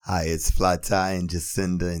Hi, it's Flatai and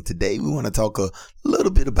Jacinda, and today we want to talk a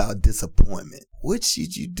little bit about disappointment. What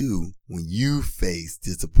should you do when you face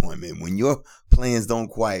disappointment, when your plans don't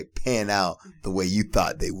quite pan out the way you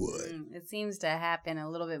thought they would? It seems to happen a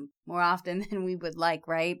little bit more often than we would like,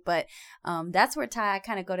 right? But that's where I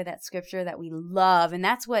kind of go to that scripture that we love, and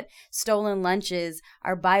that's what Stolen Lunches,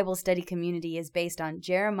 our Bible study community, is based on,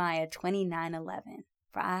 Jeremiah 29:11.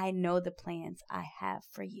 For I know the plans I have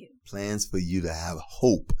for you. Plans for you to have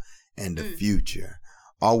hope and a future.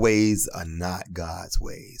 Our ways are not God's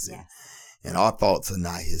ways. Yes. And our thoughts are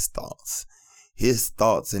not his thoughts. His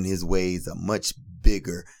thoughts and his ways are much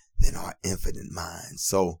bigger than our infinite mind.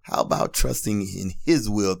 So how about trusting in his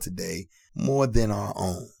will today more than our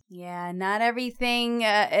own? Yeah, not everything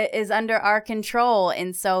is under our control.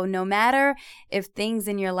 And so no matter if things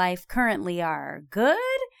in your life currently are good,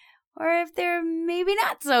 or if they're maybe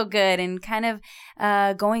not so good and kind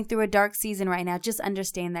of going through a dark season right now, just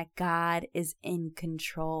understand that God is in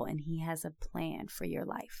control and he has a plan for your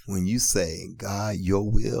life. When you say, God, your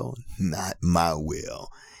will, not my will,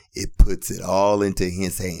 it puts it all into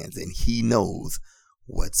his hands and he knows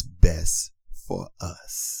what's best for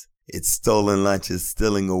us. It's Stolen Lunches,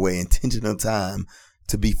 stealing away intentional time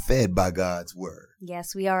to be fed by God's word.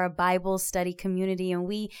 Yes, we are a Bible study community, and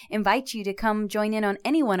we invite you to come join in on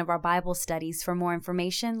any one of our Bible studies. For more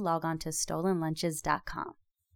information, log on to stolenlunches.com.